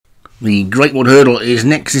The Greatwood Hurdle is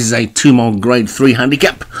next. This is a 2 mile grade 3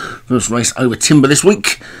 handicap. First race over timber this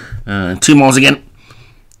week. 2 miles again.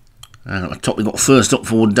 And at the top we've got first up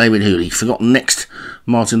for David Hooley. Forgotten next,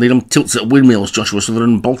 Martin Needham. Tilts at Windmills, Joshua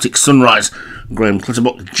Sutherland. Baltic Sunrise, Graham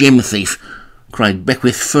Clutterbuck. Gem Thief, Craig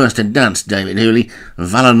Beckwith. First to Dance, David Hooley.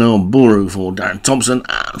 Valanor Buru for Darren Thompson.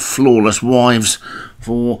 And Flawless Wives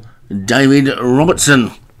for David Robertson.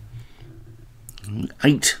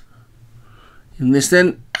 8 in this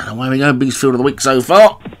then. And away we go, biggest field of the week so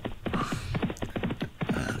far.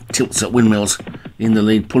 Tilts at Windmills in the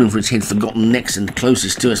lead, pulling for its head. Forgotten next, and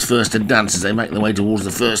closest to us First to Dance as they make their way towards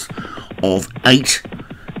the first of 8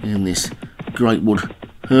 in this Greatwood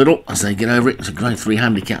Hurdle as they get over it. It's a grade 3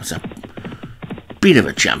 handicap. It's a bit of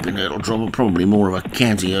a champion hurdle draw, but probably more of a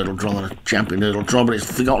county hurdle draw than a champion hurdle draw. But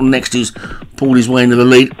it's Forgotten next who's pulled his way into the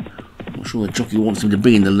lead. Not sure the jockey wants him to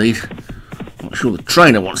be in the lead. Not sure the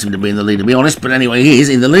trainer wants him to be in the lead, to be honest. But anyway, he is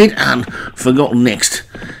in the lead, and Forgotten next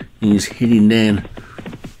is heading down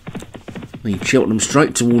the Cheltenham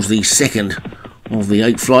Straight towards the second of the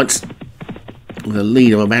 8 flights with a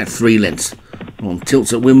lead of about 3 lengths. On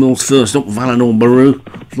Tilts at Windmills, first up Valanor Baru.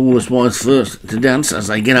 Flawless Wise first to Dance as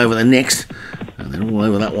they get over the next, and they're all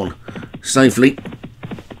over that one safely.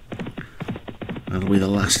 That'll be the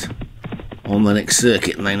last on the next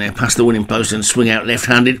circuit, and they now pass the winning post and swing out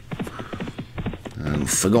left-handed. And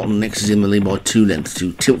Forgotten next is in the lead by 2 lengths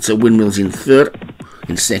to Tilts at Windmills in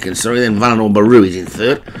second, then Valanor Baru is in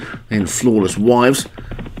third, then Flawless Wives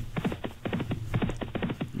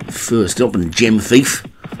first up, and Gem Thief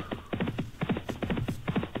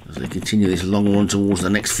as they continue this long run towards the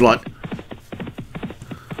next flight.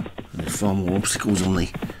 And there's far more obstacles on the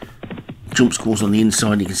jumps course on the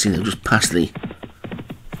inside. You can see they've just passed the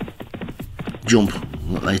jump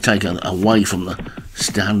that they take away from the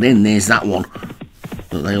stand. Then there's that one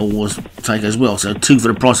that they always take as well. So 2 for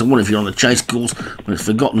the price of 1 if you're on the chase course. But it's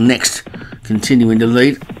Forgotten next, continuing to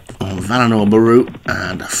lead on Valanor Baru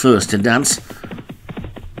and First to Dance.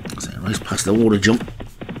 So race past the water jump.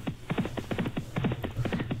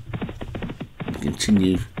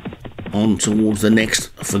 Continue on towards the next.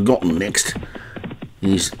 Forgotten next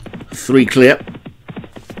is 3 clear.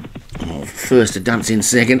 First to Dance in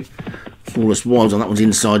second. Flawless Wives on that one's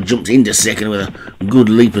inside, jumps into second with a good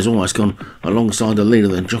leap, has almost gone alongside the leader.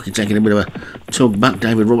 The jockey taking a bit of a tug back.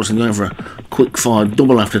 David Robertson going for a quick fire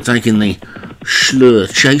double after taking the Schlur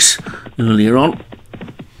chase earlier on.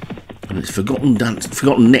 And it's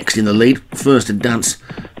Forgotten next in the lead. First to Dance,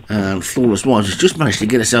 and Flawless Wives has just managed to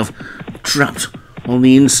get herself trapped on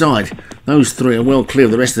the inside. Those 3 are well clear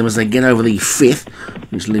of the rest of them as they get over the 5th,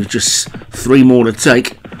 which leaves just 3 more to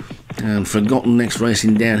take. And Forgotten next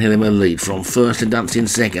racing downhill in the lead from First to Dance in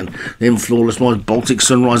second. Then Flawless Wives. Baltic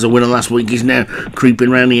Sunrise, the winner last week, is now creeping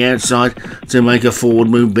round the outside to make a forward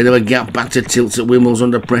move. Bit of a gap back to Tilts at Windmills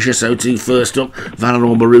under pressure. So too first up.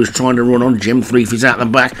 Valanor Baru's trying to run on. Gem Thief is out the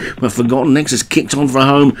back. But Forgotten next has kicked on for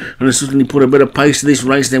home and has suddenly put a bit of pace to this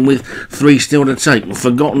race then with 3 still to take.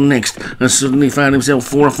 Forgotten next has suddenly found himself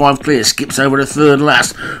 4 or 5 clear. Skips over to third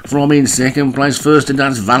last from in second place. First to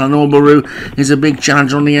Dance. Valanor Baru is a big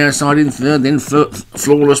challenger on the outside in third, then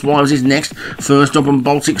Flawless Wives is next. First up, and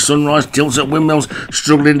Baltic Sunrise. Tilts at Windmills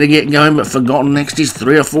struggling to get going, but Forgotten next is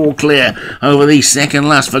 3 or 4 clear over the second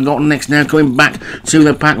last. Forgotten next now coming back to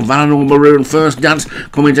the pack. Valanor Baru and First Dance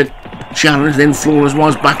coming to challenge, then Flawless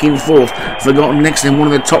Wives back in 4th. Forgotten next, then one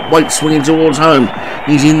of the top weights swinging towards home.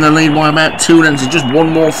 He's in the lead by about 2 lengths. There's just 1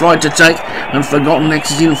 more flight to take, and Forgotten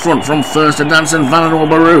next is in front from First to Dance and Valanor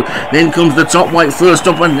Baru. Then comes the top weight first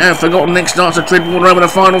up, and now Forgotten next starts to tread water over the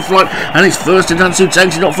final flight, and it's First to Dance who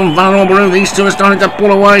takes it up from Valanor Baru. These 2 are starting to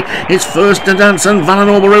pull away. It's First to Dance and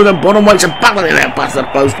Valanor Baru. The bottom weights are battling out past the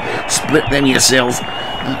post. Split them yourself.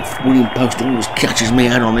 That winning post always catches me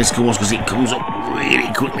out on this course because it comes up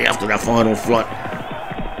really quickly after that final flight.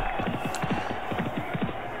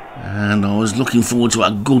 And I was looking forward to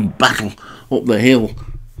a good battle up the hill,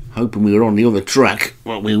 hoping we were on the other track,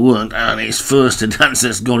 but we weren't, and it's First to Dance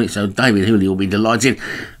that's got it, so David Hooley will be delighted.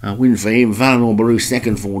 A win for him. Valanor Baru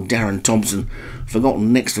second for Darren Thompson.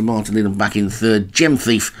 Forgotten next for Martin Needham back in third. Gem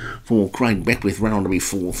Thief for Craig Beckwith ran on to be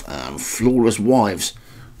 4th, and Flawless Wives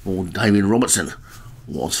for David Robertson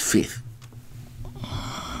was 5th.